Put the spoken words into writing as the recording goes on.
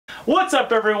What's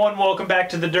up, everyone? Welcome back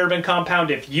to the Durbin Compound.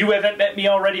 If you haven't met me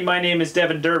already, my name is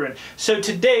Devin Durbin. So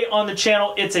today on the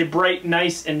channel, it's a bright,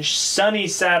 nice, and sunny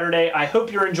Saturday. I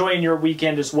hope you're enjoying your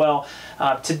weekend as well.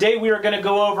 Today we are going to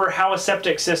go over how a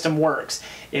septic system works.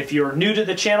 If you're new to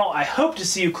the channel, I hope to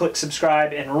see you click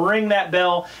subscribe and ring that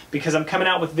bell because I'm coming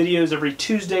out with videos every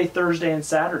Tuesday, Thursday, and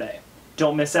Saturday.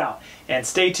 Don't miss out. And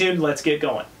stay tuned, let's get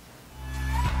going.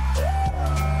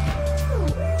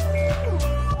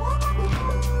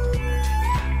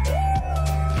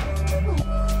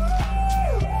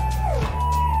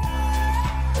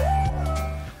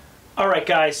 Alright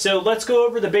guys, so let's go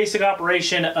over the basic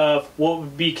operation of what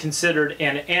would be considered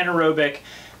an anaerobic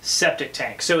septic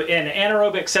tank. So an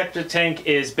anaerobic septic tank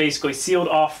is basically sealed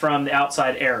off from the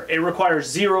outside air. It requires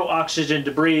zero oxygen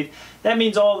to breathe. That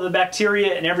means all of the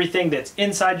bacteria and everything that's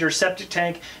inside your septic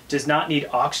tank does not need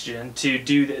oxygen to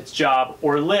do its job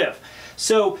or live.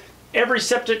 So every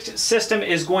septic system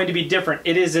is going to be different.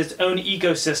 It is its own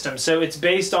ecosystem. So it's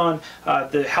based on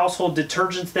the household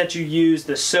detergents that you use,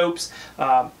 the soaps,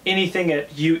 anything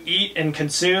that you eat and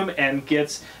consume and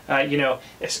gets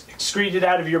excreted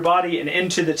out of your body and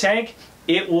into the tank.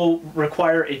 It will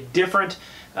require a different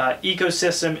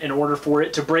ecosystem in order for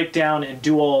it to break down and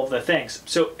do all of the things.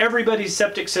 So everybody's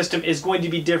septic system is going to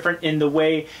be different in the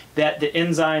way that the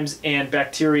enzymes and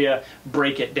bacteria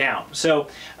break it down. So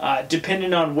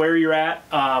depending on where you're at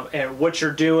and what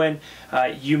you're doing,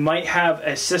 you might have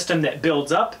a system that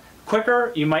builds up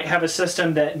quicker. You might have a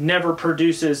system that never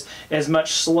produces as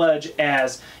much sludge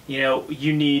as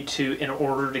you need to in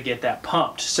order to get that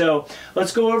pumped. So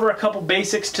let's go over a couple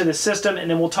basics to the system,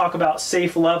 and then we'll talk about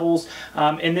safe levels,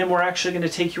 and then we're actually going to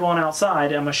take you on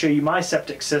outside. I'm going to show you my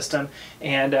septic system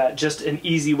and just an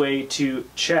easy way to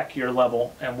check your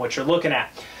level and what you're looking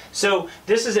at. So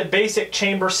this is a basic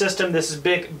chamber system. This is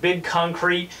big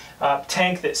concrete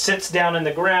tank that sits down in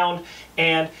the ground,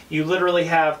 and you literally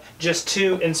have just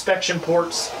two inspection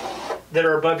ports that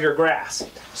are above your grass.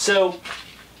 So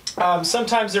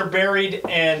sometimes they're buried,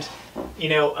 and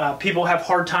people have a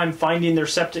hard time finding their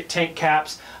septic tank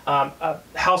caps. A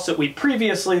house that we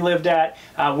previously lived at,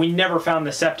 we never found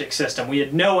the septic system. We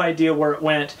had no idea where it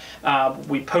went.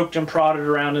 We poked and prodded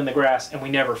around in the grass and we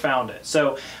never found it.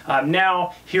 So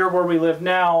now, here where we live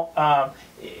now,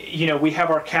 we have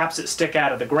our caps that stick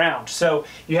out of the ground. So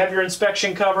you have your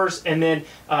inspection covers, and then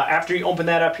after you open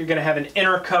that up, you're going to have an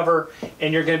inner cover,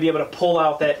 and you're going to be able to pull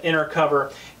out that inner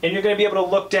cover, and you're going to be able to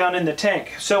look down in the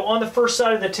tank. So on the first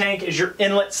side of the tank is your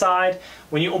inlet side.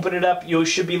 When you open it up, you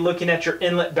should be looking at your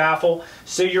inlet baffle.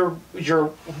 So your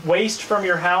waste from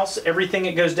your house, everything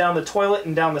that goes down the toilet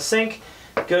and down the sink,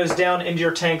 goes down into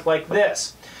your tank like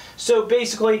this. So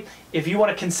basically, if you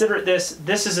want to consider it this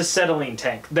is a settling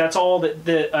tank. That's all that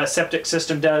the septic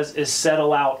system does, is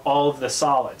settle out all of the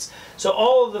solids. So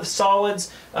all of the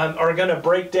solids are going to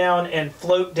break down and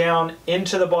float down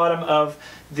into the bottom of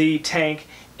the tank,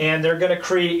 and they're going to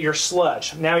create your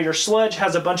sludge. Now your sludge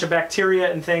has a bunch of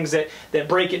bacteria and things that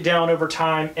break it down over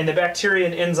time, and the bacteria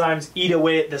and enzymes eat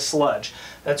away at the sludge.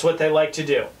 That's what they like to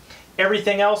do.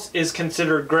 Everything else is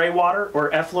considered gray water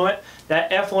or effluent.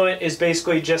 That effluent is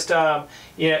basically just all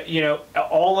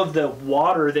of the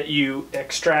water that you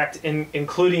extract,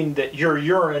 including your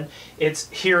urine. It's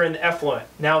here in the effluent.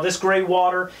 Now this gray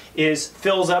water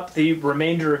fills up the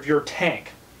remainder of your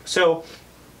tank. So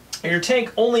your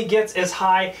tank only gets as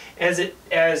high as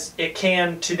it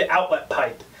can to the outlet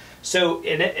pipe. So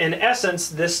in essence,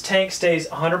 this tank stays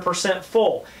 100%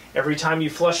 full. Every time you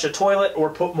flush the toilet or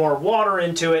put more water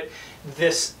into it,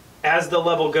 as the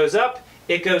level goes up,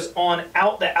 it goes on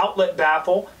out the outlet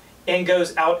baffle and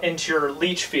goes out into your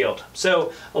leach field.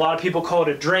 So a lot of people call it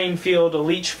a drain field, a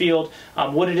leach field.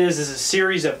 What it is a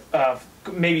series of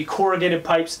maybe corrugated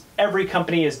pipes. Every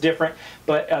company is different,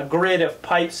 but a grid of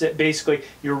pipes that basically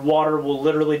your water will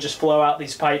literally just flow out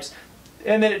these pipes,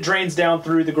 and then it drains down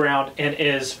through the ground and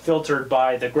is filtered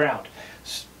by the ground.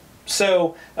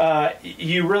 So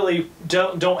you really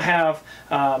don't have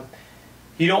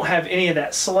any of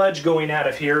that sludge going out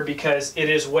of here because it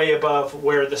is way above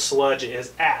where the sludge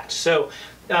is at. So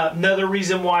another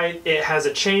reason why it has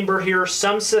a chamber here.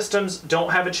 Some systems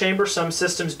don't have a chamber, some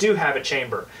systems do have a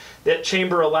chamber. That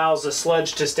chamber allows the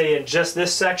sludge to stay in just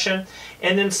this section,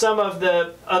 and then some of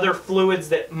the other fluids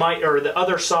that might, or the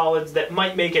other solids that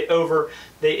might make it over,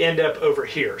 they end up over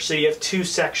here. So you have two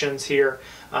sections here.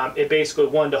 It basically,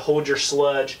 one to hold your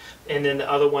sludge, and then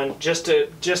the other one just to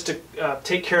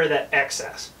take care of that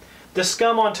excess. The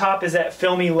scum on top is that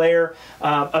filmy layer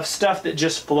of stuff that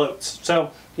just floats. So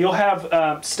you'll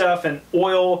have stuff and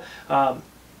oil,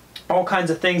 all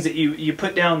kinds of things that you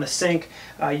put down the sink.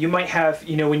 You might have,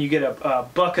 you know, when you get a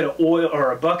bucket of oil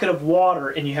or a bucket of water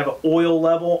and you have an oil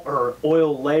level or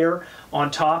oil layer on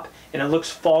top and it looks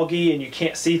foggy and you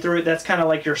can't see through it, that's kind of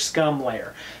like your scum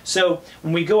layer. So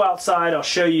when we go outside, I'll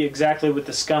show you exactly what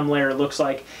the scum layer looks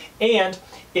like. And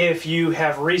if you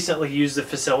have recently used the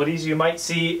facilities, you might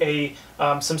see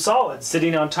some solids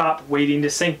sitting on top waiting to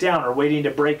sink down or waiting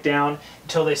to break down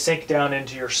until they sink down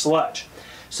into your sludge.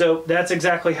 So that's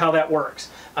exactly how that works.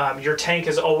 Your tank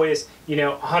is always, you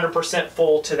know, 100%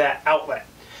 full to that outlet.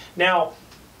 Now,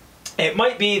 it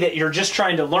might be that you're just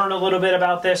trying to learn a little bit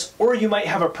about this, or you might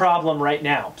have a problem right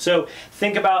now. So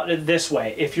think about it this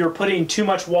way. If you're putting too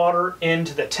much water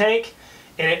into the tank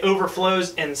and it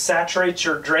overflows and saturates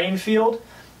your drain field,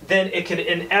 then it could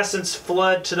in essence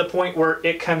flood to the point where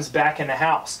it comes back in the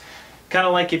house. Kind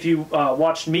of like if you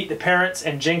watched Meet the Parents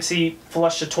and Jinxie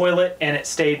flushed the toilet and it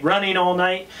stayed running all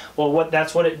night. Well,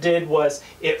 that's what it did was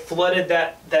it flooded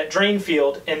that drain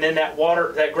field, and then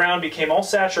that ground became all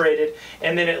saturated,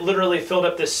 and then it literally filled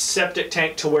up this septic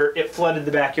tank to where it flooded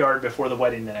the backyard before the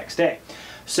wedding the next day.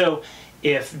 So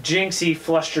if Jinxie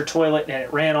flushed your toilet and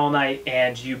it ran all night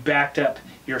and you backed up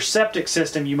your septic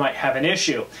system, you might have an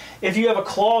issue. If you have a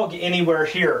clog anywhere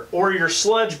here, or your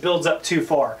sludge builds up too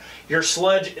far, your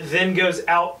sludge then goes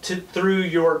out through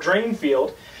your drain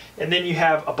field, and then you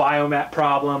have a biomat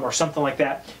problem or something like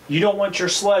that. You don't want your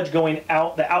sludge going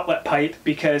out the outlet pipe,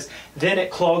 because then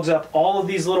it clogs up all of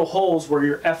these little holes where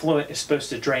your effluent is supposed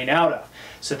to drain out of.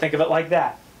 So think of it like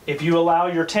that. If you allow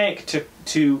your tank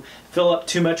to fill up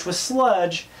too much with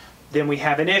sludge, then we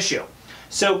have an issue.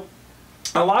 So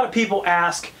a lot of people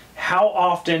ask, how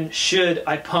often should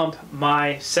I pump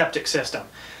my septic system?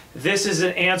 This is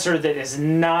an answer that is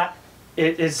not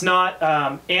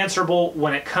answerable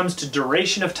when it comes to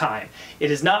duration of time.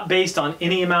 It is not based on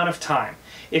any amount of time.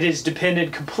 It is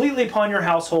dependent completely upon your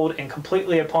household and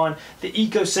completely upon the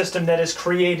ecosystem that is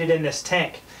created in this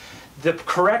tank. The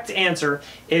correct answer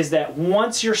is that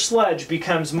once your sludge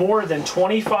becomes more than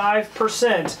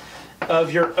 25%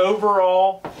 of your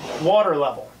overall water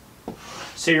level,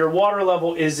 so your water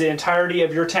level is the entirety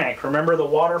of your tank. Remember, the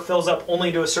water fills up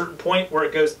only to a certain point where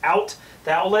it goes out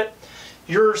the outlet.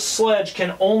 Your sludge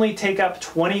can only take up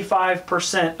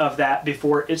 25% of that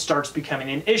before it starts becoming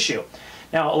an issue.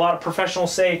 Now, a lot of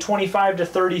professionals say 25 to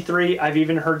 33. I've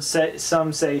even heard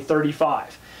some say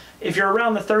 35. If you're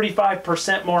around the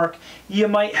 35% mark, you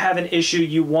might have an issue.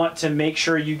 You want to make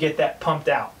sure you get that pumped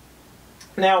out.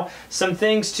 Now, some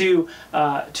things to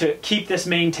keep this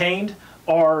maintained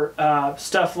are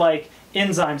stuff like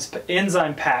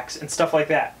enzyme packs and stuff like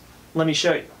that. Let me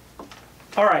show you.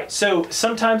 Alright, so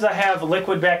sometimes I have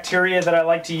liquid bacteria that I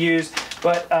like to use,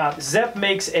 but Zep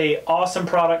makes an awesome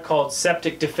product called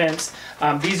Septic Defense.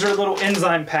 These are little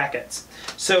enzyme packets.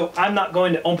 So I'm not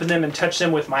going to open them and touch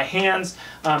them with my hands.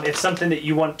 It's something that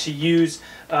you want to use.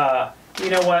 You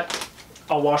know what?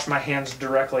 I'll wash my hands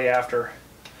directly after.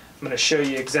 I'm going to show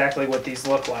you exactly what these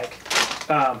look like.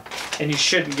 And you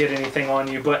shouldn't get anything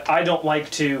on you, but I don't like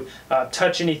to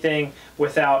touch anything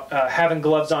without having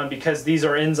gloves on, because these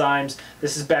are enzymes.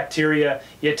 This is bacteria.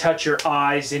 You touch your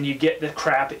eyes and you get the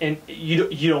crap, and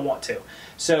you don't want to.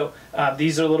 So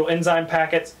these are little enzyme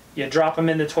packets. You drop them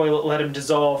in the toilet, let them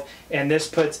dissolve, and this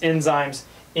puts enzymes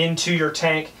into your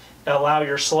tank, allow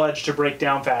your sludge to break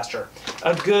down faster.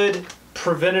 A good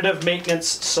preventative maintenance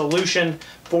solution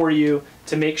for you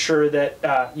to make sure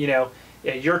that you know,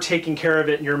 you're taking care of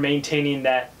it and you're maintaining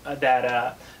that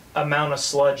amount of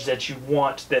sludge that you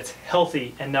want, that's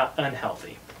healthy and not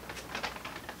unhealthy.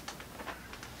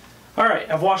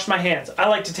 Alright, I've washed my hands. I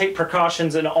like to take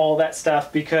precautions and all that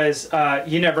stuff, because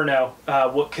you never know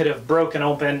what could have broken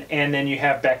open and then you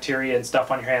have bacteria and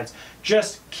stuff on your hands.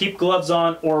 Just keep gloves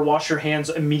on or wash your hands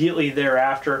immediately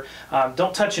thereafter.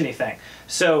 Don't touch anything.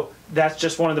 So that's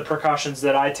just one of the precautions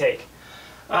that I take.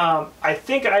 I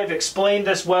think I've explained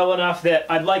this well enough that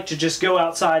I'd like to just go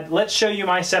outside. Let's show you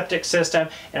my septic system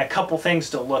and a couple things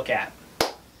to look at.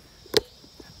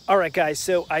 Alright guys,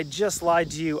 so I just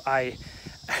lied to you.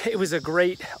 It was a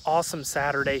great, awesome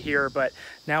Saturday here, but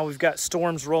now we've got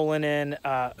storms rolling in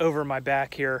over my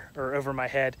back here, or over my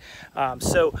head.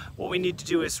 So what we need to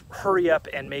do is hurry up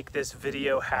and make this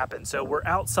video happen. So we're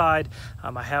outside.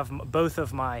 I have both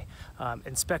of my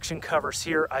inspection covers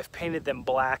here. I've painted them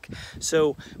black.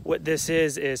 So what this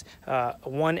is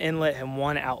one inlet and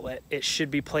one outlet. It should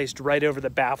be placed right over the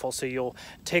baffle. So you'll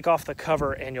take off the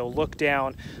cover and you'll look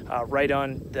down right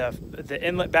on the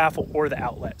inlet baffle or the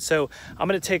outlet. So I'm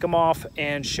going to take them off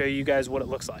and show you guys what it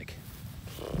looks like.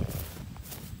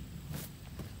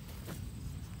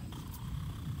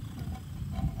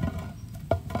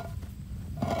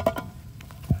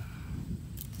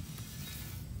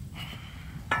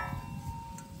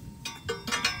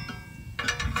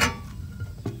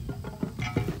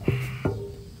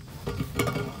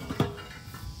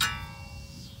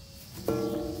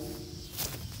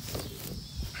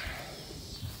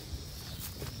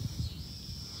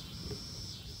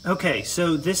 Okay,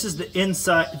 so this is the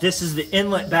inside, this is the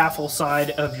inlet baffle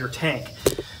side of your tank.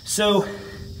 So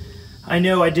I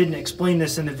know I didn't explain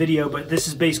this in the video, but this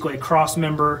is basically a cross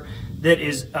member that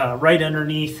is right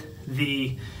underneath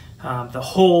the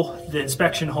hole, the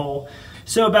inspection hole.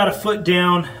 So about a foot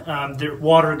down, the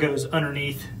water goes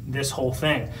underneath this whole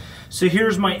thing. So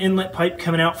here's my inlet pipe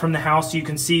coming out from the house. You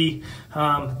can see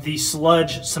the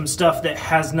sludge, some stuff that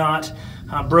has not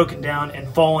broken down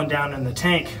and fallen down in the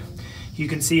tank. You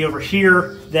can see over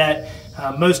here that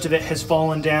most of it has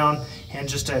fallen down and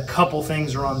just a couple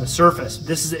things are on the surface.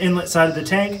 This is the inlet side of the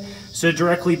tank, so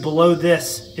directly below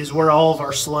this is where all of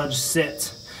our sludge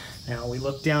sits. Now we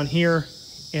look down here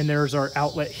and there's our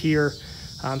outlet here.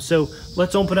 So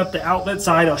let's open up the outlet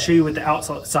side. I'll show you what the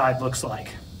outlet side looks like.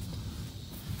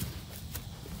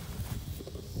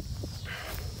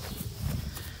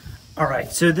 All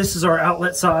right, so this is our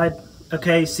outlet side.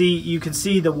 Okay, see, you can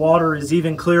see the water is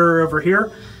even clearer over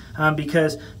here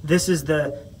because this is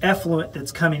the effluent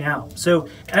that's coming out. So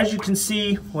as you can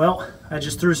see, well, I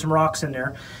just threw some rocks in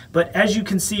there, but as you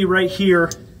can see right here,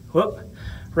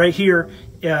 right here,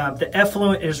 the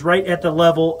effluent is right at the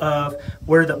level of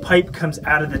where the pipe comes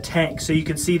out of the tank. So you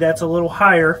can see that's a little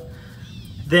higher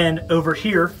than over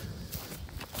here,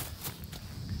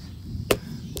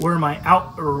 where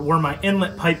my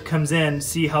inlet pipe comes in.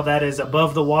 See how that is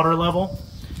above the water level?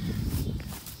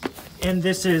 And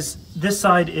this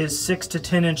side is 6 to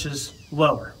 10 inches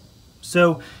lower.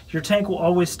 So your tank will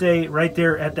always stay right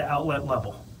there at the outlet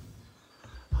level.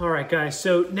 All right guys,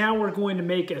 so now we're going to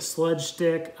make a sludge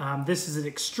stick. This is an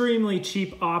extremely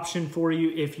cheap option for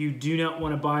you if you do not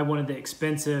want to buy one of the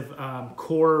expensive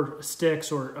core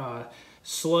sticks or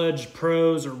Sludge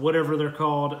Pros or whatever they're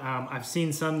called. I've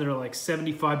seen some that are like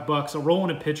 75 bucks. I'll roll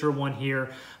in a picture of one here.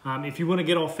 If you want to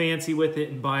get all fancy with it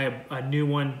and buy a new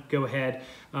one, go ahead.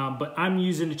 But I'm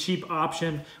using a cheap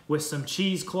option with some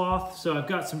cheesecloth. So I've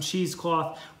got some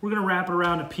cheesecloth. We're going to wrap it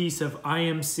around a piece of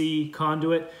IMC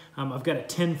conduit. I've got a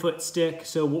 10-foot stick.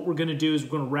 So what we're going to do is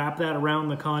we're going to wrap that around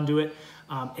the conduit.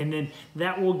 And then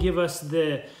that will give us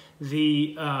the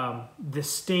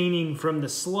staining from the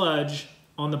sludge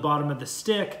on the bottom of the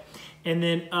stick, and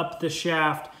then up the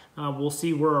shaft we'll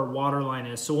see where our water line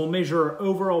is. So we'll measure our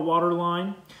overall water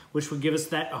line, which will give us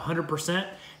that 100%, and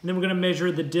then we're going to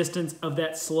measure the distance of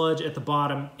that sludge at the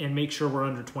bottom and make sure we're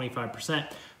under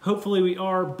 25%. Hopefully we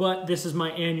are, but this is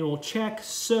my annual check,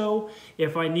 so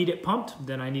if I need it pumped,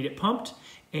 then I need it pumped,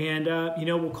 and you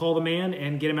know, we'll call the man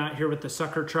and get him out here with the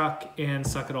sucker truck and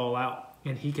suck it all out,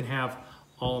 and he can have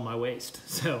all of my waste.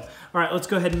 So all right, let's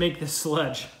go ahead and make this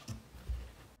sludge.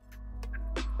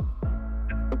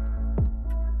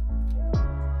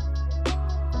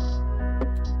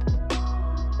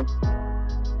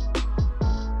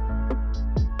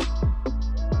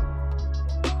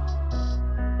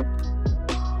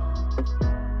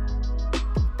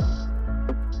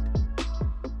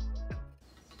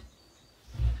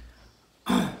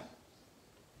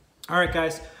 All right,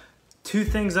 guys, two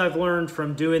things I've learned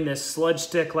from doing this sludge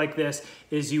stick like this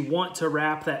is you want to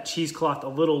wrap that cheesecloth a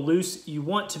little loose. You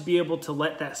want to be able to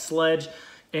let that sludge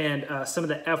and some of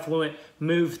the effluent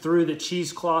move through the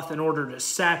cheesecloth in order to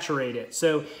saturate it.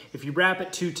 So if you wrap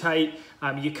it too tight,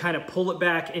 you kind of pull it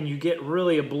back and you get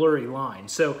really a blurry line.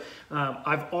 So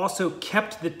I've also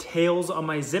kept the tails on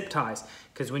my zip ties,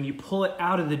 because when you pull it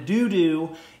out of the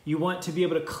doo-doo, you want to be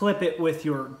able to clip it with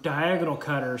your diagonal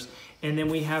cutters. And then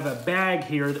we have a bag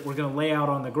here that we're going to lay out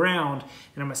on the ground,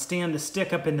 and I'm going to stand the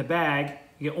stick up in the bag.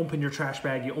 You open your trash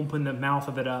bag, you open the mouth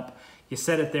of it up, you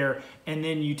set it there, and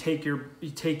then you take your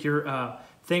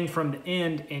thing from the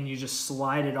end and you just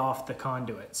slide it off the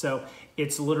conduit. So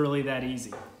it's literally that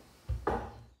easy.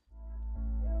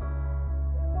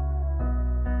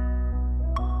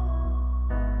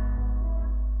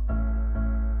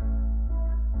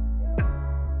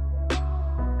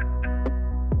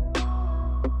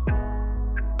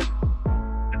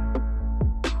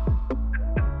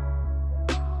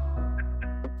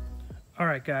 All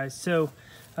right, guys, so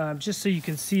just so you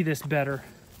can see this better,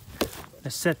 I'm gonna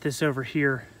set this over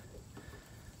here.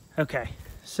 Okay,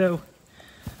 so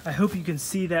I hope you can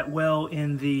see that well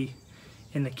in the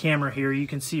camera here. You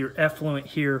can see your effluent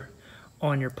here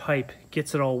on your pipe.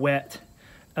 Gets it all wet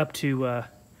up to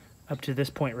this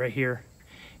point right here.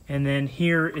 And then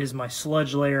here is my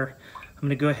sludge layer. I'm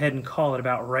gonna go ahead and call it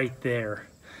about right there.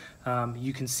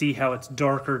 You can see how it's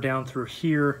darker down through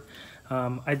here.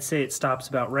 I'd say it stops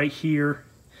about right here.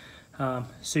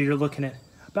 So you're looking at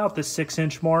about the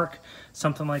 6-inch mark,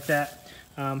 something like that.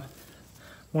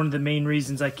 One of the main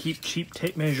reasons I keep cheap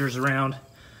tape measures around,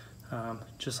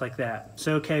 just like that.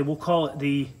 So okay, we'll call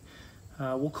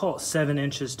it 7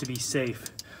 inches to be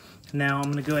safe. Now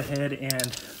I'm going to go ahead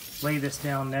and lay this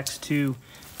down next to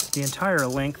the entire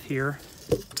length here.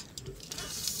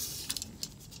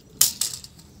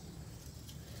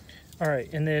 All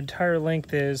right, and the entire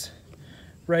length is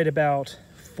right about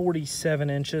 47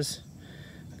 inches.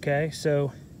 Okay,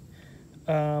 so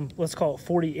let's call it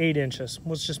 48 inches.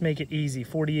 Let's just make it easy,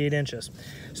 48 inches.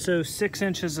 So 6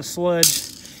 inches of sludge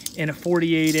in a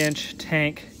 48-inch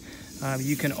tank.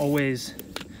 You can always,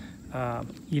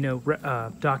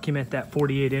 document that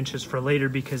 48 inches for later,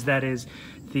 because that is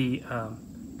the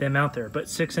amount there. But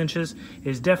 6 inches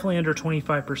is definitely under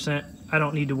 25%. I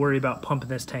don't need to worry about pumping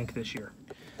this tank this year.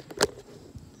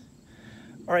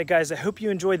 All right, guys, I hope you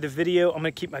enjoyed the video. I'm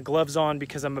gonna keep my gloves on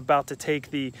because I'm about to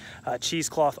take the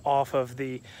cheesecloth off of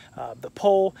the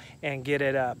pole and get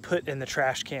it put in the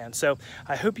trash can. So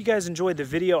I hope you guys enjoyed the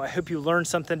video. I hope you learned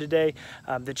something today.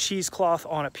 The cheesecloth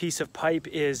on a piece of pipe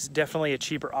is definitely a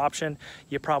cheaper option.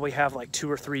 You probably have like $2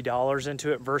 or $3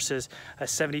 into it versus a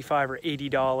 $75 or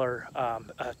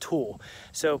 $80 tool.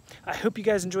 So I hope you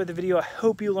guys enjoyed the video. I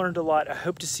hope you learned a lot. I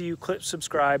hope to see you click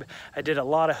subscribe. I did a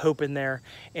lot of hope in there.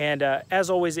 And as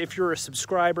always, if you're a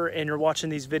subscriber and you're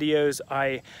watching these videos,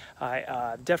 I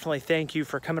definitely thank you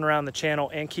for coming around the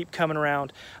channel, and keep coming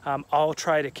around. I'll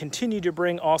try to continue to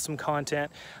bring awesome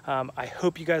content. I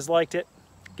hope you guys liked it.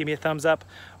 Give me a thumbs up,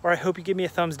 or I hope you give me a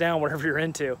thumbs down, whatever you're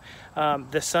into.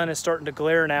 The sun is starting to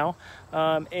glare now.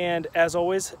 And as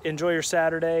always, enjoy your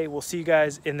Saturday. We'll see you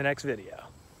guys in the next video.